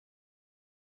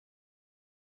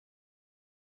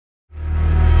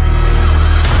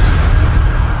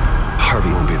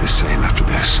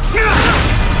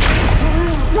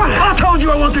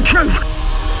the truth!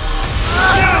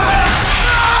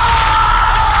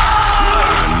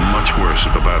 Much worse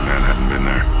if the Batman hadn't been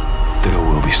there. There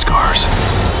will be scars.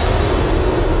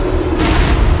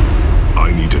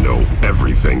 I need to know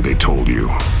everything they told you.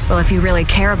 Well, if you really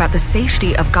care about the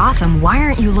safety of Gotham, why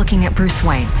aren't you looking at Bruce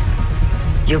Wayne?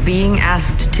 You're being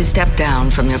asked to step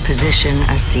down from your position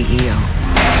as CEO.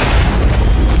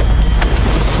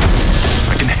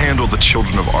 I can handle the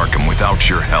Children of Arkham without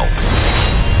your help.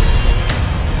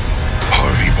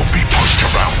 Harvey won't be pushed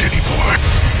around anymore.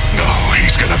 No,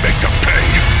 he's gonna make them pay.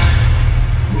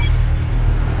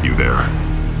 You there?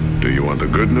 Do you want the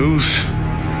good news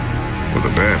or the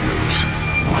bad news?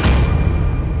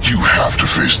 You have to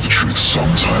face the truth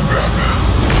sometime, Batman.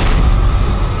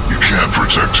 You can't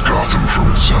protect Gotham from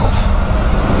itself.